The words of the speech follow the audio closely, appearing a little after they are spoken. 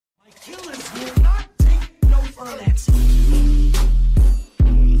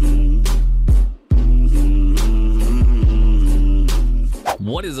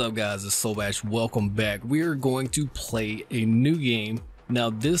What is up, guys? It's Solbash. Welcome back. We are going to play a new game. Now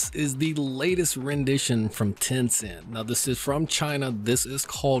this is the latest rendition from Tencent. Now this is from China. This is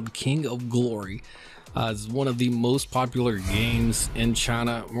called King of Glory. It's one of the most popular games in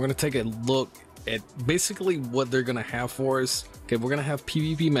China. We're going to take a look at basically what they're going to have for us. Okay, we're going to have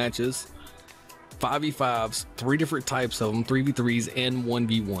PvP matches, 5v5s, 3 different types of them, 3v3s and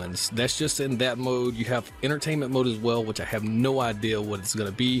 1v1s. That's just in that mode. You have entertainment mode as well, which I have no idea what it's going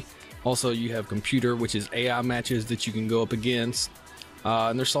to be. Also, you have computer, which is AI matches that you can go up against.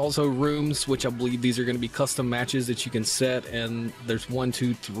 And there's also rooms, which I believe these are going to be custom matches that you can set. And there's 1,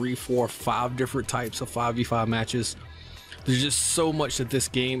 2, 3, 4, 5 different types of 5v5 matches. There's just so much that this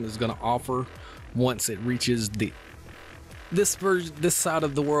game is going to offer once it reaches this side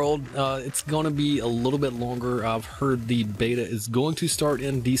of the world. It's going to be a little bit longer. I've heard the beta is going to start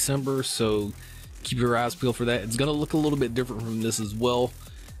in December, so keep your eyes peeled for that. It's going to look a little bit different from this as well.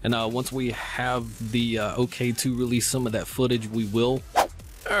 And once we have the okay to release some of that footage, we will.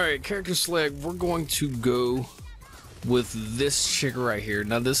 Alright, character select, we're going to go with this chick right here.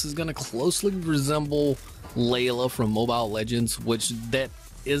 Now this is going to closely resemble Layla from Mobile Legends, which that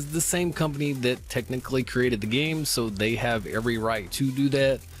is the same company that technically created the game, so they have every right to do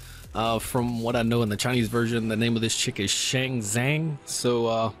that. From what I know in the Chinese version, the name of this chick is Shangxiang.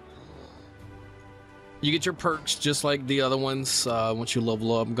 So you get your perks just like the other ones once you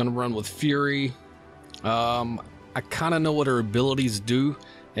level up. I'm gonna run with Fury. I kind of know what her abilities do,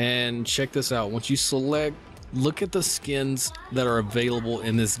 and check this out. Once you select, look at the skins that are available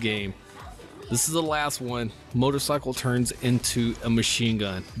in this game. This is the last one. Motorcycle turns into a machine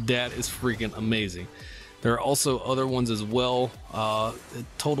gun. That is freaking amazing. There are also other ones as well. A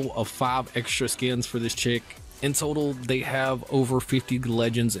total of 5 extra skins for this chick. In total, they have over 50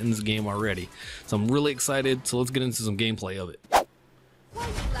 legends in this game already. So I'm really excited. So let's get into some gameplay of it.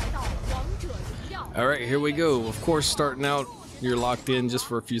 Alright, here we go. Of course, starting out, you're locked in just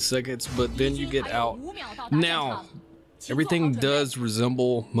for a few seconds, but then you get out. Now, everything does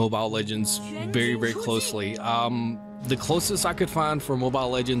resemble Mobile Legends very, very closely. The closest I could find for Mobile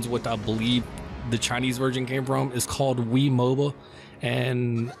Legends, what I believe the Chinese version came from, is called Wii MOBA,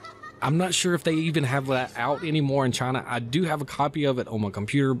 and I'm not sure if they even have that out anymore in China. I do have a copy of it on my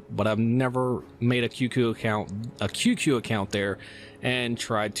computer, but I've never made a QQ account there and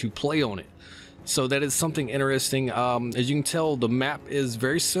tried to play on it. So that is something interesting. As you can tell, the map is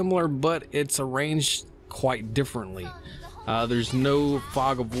very similar, but it's arranged quite differently. There's no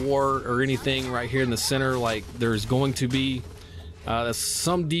fog of war or anything right here in the center like there's going to be. There's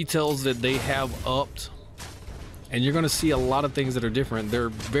some details that they have upped, and you're going to see a lot of things that are different. They're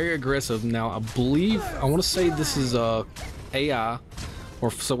very aggressive. Now I believe, I want to say this is AI,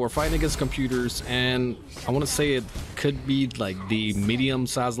 so we're fighting against computers, and I want to say it could be like the medium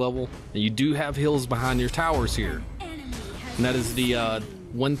size level, and you do have hills behind your towers here, and that is the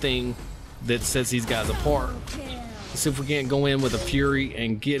one thing that sets these guys apart. Let's see if we can't go in with a Fury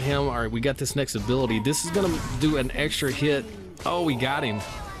and get him. All right, we got this next ability. This is gonna do an extra hit. Oh, we got him.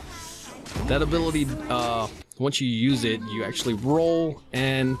 That ability, once you use it, you actually roll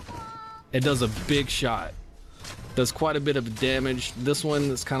and it does a big shot. Does quite a bit of damage. This one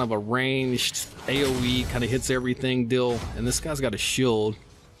is kind of a ranged AoE, kind of hits everything deal, and this guy's got a shield.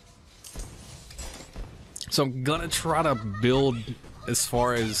 So I'm gonna try to build as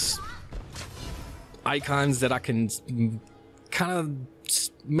far as icons that I can kind of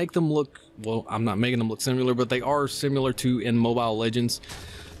make them look, well, I'm not making them look similar, but they are similar to in Mobile Legends.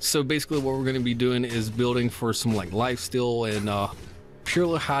 So basically what we're going to be doing is building for some like lifesteal and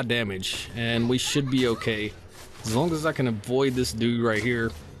purely high damage, and we should be okay as long as I can avoid this dude right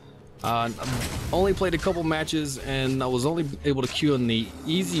here. I've only played a couple matches, and I was only able to queue in the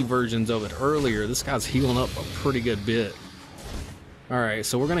easy versions of it earlier. This guy's healing up a pretty good bit. Alright,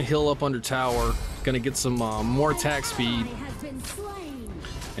 so we're going to heal up under tower, going to get some more attack speed,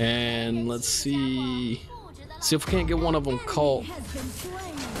 and let's see if we can't get one of them caught.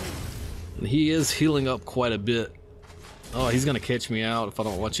 And he is healing up quite a bit. Oh, he's going to catch me out if I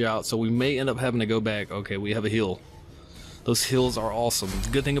don't watch out, so we may end up having to go back. Okay, we have a heal. Those heals are awesome. The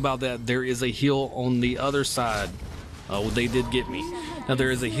good thing about that, there is a heal on the other side. Oh, they did get me. Now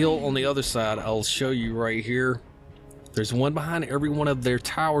there is a heal on the other side. I'll show you right here. There's one behind every one of their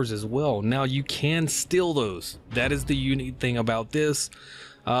towers as well. Now you can steal those. That is the unique thing about this.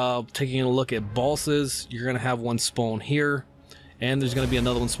 Taking a look at bosses, you're going to have one spawn here, and there's going to be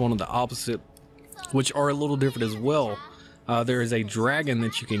another one spawn on the opposite, which are a little different as well. there is a dragon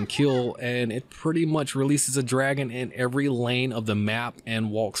that you can kill, and it pretty much releases a dragon in every lane of the map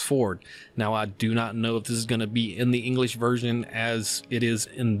and walks forward. Now, I do not know if this is going to be in the English version as it is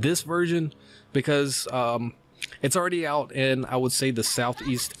in this version, because it's already out in, I would say, the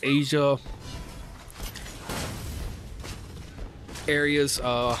Southeast Asia areas,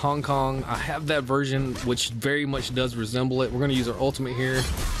 Hong Kong. I have that version, which very much does resemble it. We're going to use our ultimate here.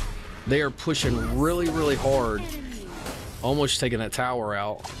 They are pushing really hard, almost taking that tower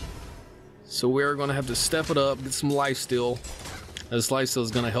out. So we're going to have to step it up, get some lifesteal. This lifesteal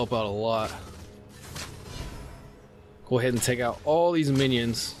is going to help out a lot. Go ahead and take out all these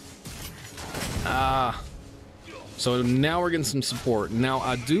minions. So now we're getting some support. Now,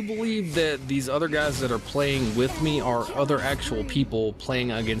 I do believe that these other guys that are playing with me are other actual people playing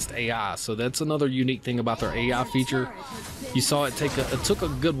against AI. So that's another unique thing about their AI feature. You saw it took a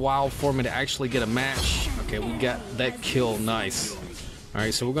good while for me to actually get a match. Okay, we got that kill. Nice. All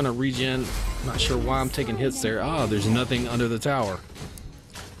right, so we're gonna regen. Not sure why I'm taking hits there. There's nothing under the tower.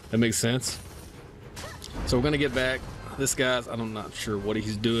 That makes sense. So we're gonna get back. This guy's, I'm not sure what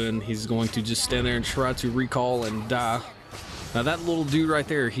he's doing. He's going to just stand there and try to recall and die. Now that little dude right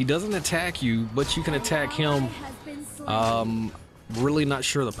there, he doesn't attack you, but you can attack him. Really not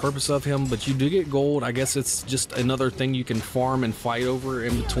sure the purpose of him, but you do get gold. I guess it's just another thing you can farm and fight over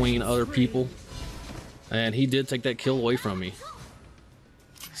in between other people. And he did take that kill away from me.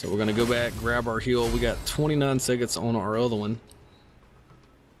 So we're gonna go back, grab our heal. We got 29 seconds on our other one.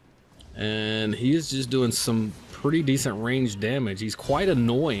 And he is just doing some pretty decent range damage. He's quite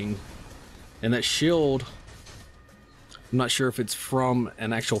annoying, and that shield, I'm not sure if it's from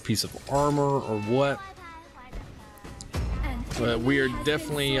an actual piece of armor or what, but we are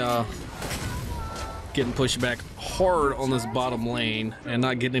definitely getting pushed back hard on this bottom lane and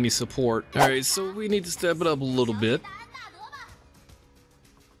not getting any support. All right, so we need to step it up a little bit.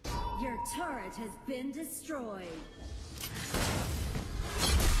 Your turret has been destroyed.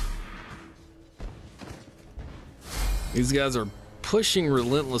 These guys are pushing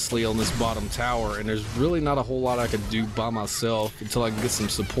relentlessly on this bottom tower, and there's really not a whole lot I could do by myself until I can get some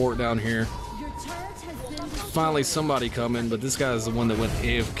support down here. Finally somebody coming, but this guy is the one that went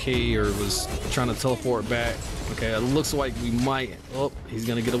AFK or was trying to teleport back. Okay, it looks like we might. Oh, he's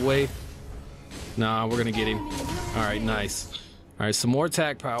gonna get away. Nah, we're gonna get him. All right, nice. All right, some more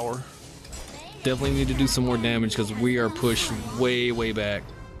attack power. Definitely need to do some more damage because we are pushed way back.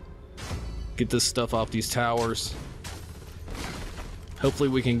 Get this stuff off these towers. Hopefully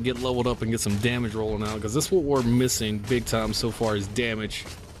we can get leveled up and get some damage rolling out, because that's what we're missing big time so far is damage.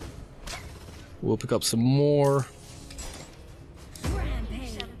 We'll pick up some more.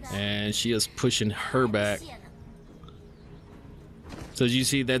 And she is pushing her back. So as you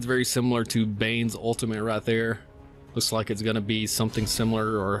see, that's very similar to Bane's ultimate right there. Looks like it's going to be something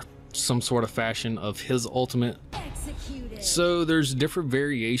similar or some sort of fashion of his ultimate. So there's different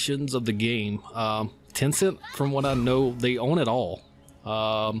variations of the game. Tencent, from what I know, they own it all.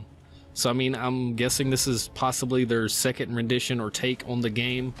 So I mean, I'm guessing this is possibly their second rendition or take on the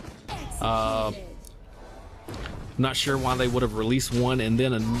game. Not sure why they would have released one and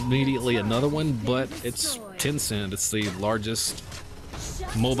then immediately another one, but it's Tencent. It's the largest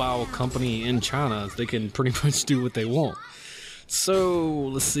mobile company in China. They can pretty much do what they want. So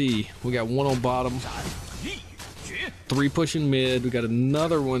let's see, we got one on bottom, 3 pushing mid, we got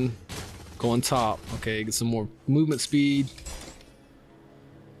another one going top. Okay, get some more movement speed.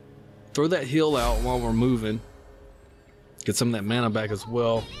 Throw that heal out while we're moving. Get some of that mana back as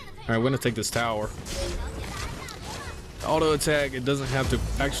well. Alright, we're gonna take this tower. Auto attack, it doesn't have to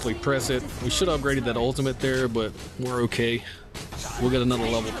actually press it. We should have upgraded that ultimate there, but we're okay. We'll get another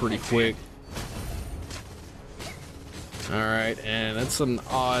level pretty quick. Alright, and that's an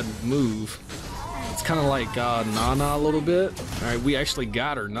odd move. It's kind of like Nana a little bit. Alright, we actually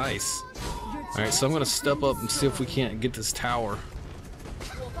got her. Nice. Alright, so I'm gonna step up and see if we can't get this tower.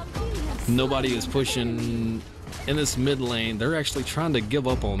 Nobody is pushing in this mid lane. They're actually trying to give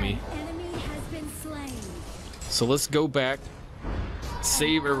up on me. So let's go back,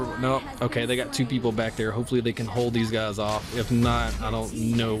 save everyone. No, okay, they got 2 people back there. Hopefully they can hold these guys off. If not, I don't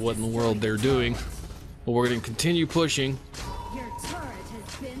know what in the world they're doing. But we're going to continue pushing.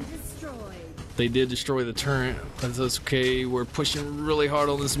 They did destroy the turret, but that's okay. We're pushing really hard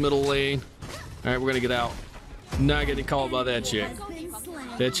on this middle lane. All right, we're going to get out. Not getting caught by that chick.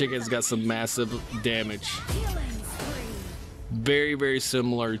 That chick has got some massive damage. Very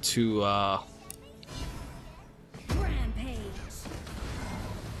similar to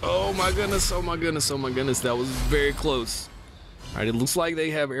oh my goodness, that was very close. Alright, it looks like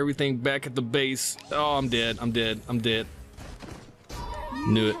they have everything back at the base. Oh, I'm dead.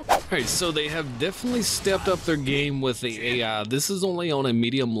 Knew it. Alright, so they have definitely stepped up their game with the AI. This is only on a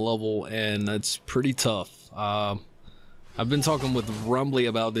medium level, and it's pretty tough. I've been talking with Rumbly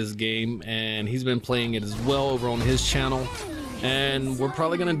about this game, and he's been playing it as well over on his channel. And we're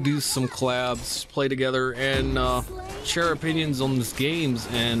probably gonna do some collabs, play together, and share opinions on these games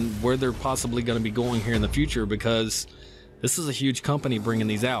and where they're possibly gonna be going here in the future, because this is a huge company bringing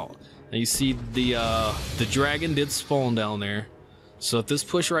these out. Now you see the dragon did spawn down there, so if this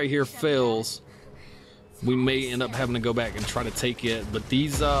push right here fails, we may end up having to go back and try to take it. But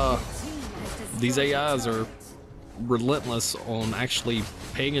these AIs are relentless on actually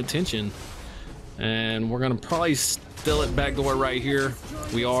paying attention, and we're gonna probably steal it back door right here.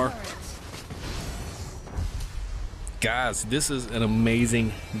 We are. Guys, this is an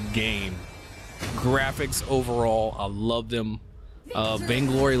amazing game. Graphics overall, I love them.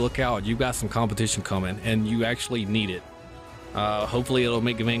 Vainglory, look out, you got some competition coming, and you actually need it. Hopefully it'll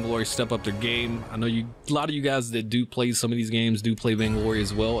make Vainglory step up their game. I know a lot of you guys that do play some of these games do play Vainglory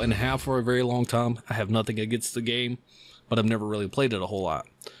as well, and have for a very long time. I have nothing against the game, but I've never really played it a whole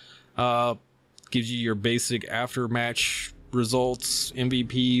lot. Gives you your basic after match results,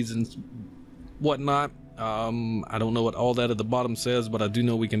 MVPs and whatnot. I don't know what all that at the bottom says, but I do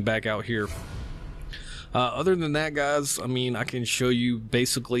know we can back out here. Other than that, guys, I mean, I can show you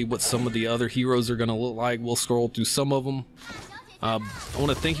basically what some of the other heroes are going to look like. We'll scroll through some of them. I want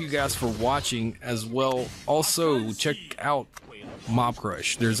to thank you guys for watching as well. Also, check out Mob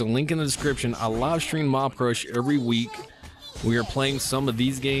Crush. There's a link in the description. I live stream Mob Crush every week. We are playing some of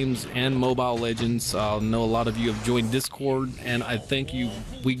these games and Mobile Legends. I know a lot of you have joined Discord, and I thank you.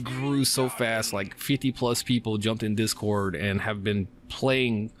 We grew so fast, like 50 plus people jumped in Discord and have been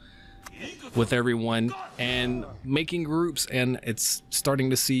playing with everyone and making groups, and it's starting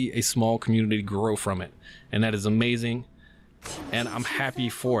to see a small community grow from it, and that is amazing, and I'm happy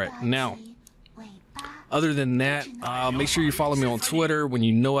for it. Now, other than that, make sure you follow me on Twitter when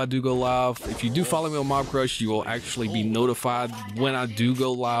you know I do go live. If you do follow me on Mob Crush, you will actually be notified when I do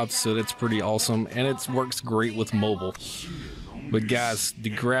go live, so that's pretty awesome, and it works great with mobile. But guys, the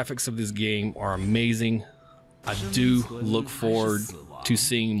graphics of this game are amazing. I do look forward to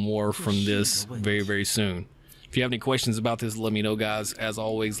seeing more from this very, very soon. If you have any questions about this, let me know, guys. As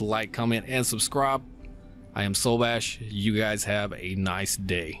always, like, comment, and subscribe. I am Solbash. You guys have a nice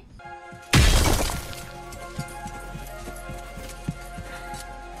day.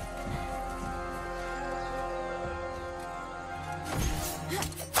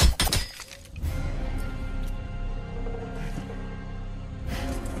 Huh.